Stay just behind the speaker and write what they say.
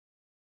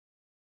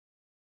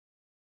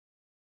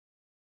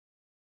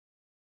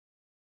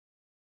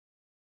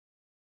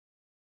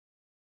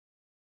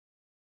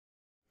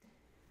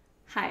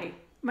Hi,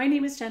 my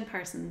name is Jen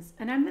Parsons,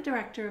 and I'm the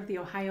director of the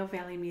Ohio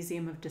Valley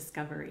Museum of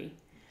Discovery.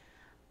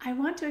 I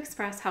want to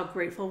express how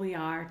grateful we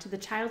are to the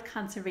Child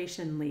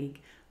Conservation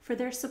League for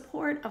their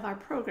support of our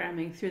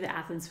programming through the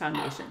Athens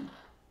Foundation.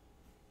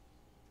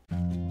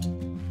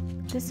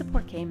 This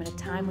support came at a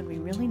time when we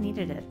really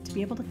needed it to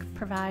be able to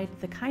provide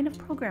the kind of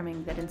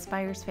programming that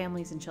inspires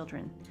families and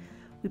children.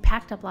 We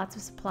packed up lots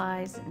of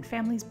supplies, and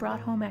families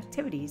brought home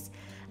activities,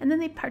 and then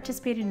they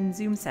participated in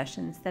Zoom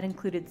sessions that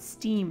included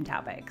STEAM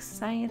topics: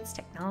 science,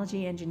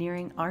 technology,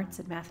 engineering, arts,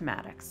 and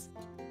mathematics.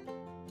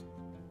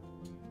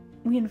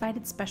 We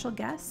invited special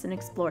guests and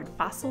explored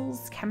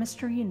fossils,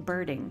 chemistry, and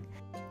birding.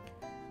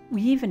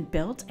 We even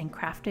built and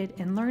crafted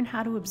and learned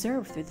how to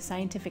observe through the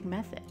scientific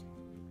method.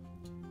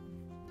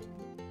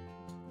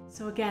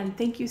 So again,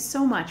 thank you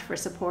so much for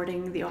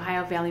supporting the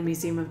Ohio Valley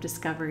Museum of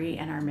Discovery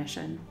and our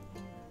mission.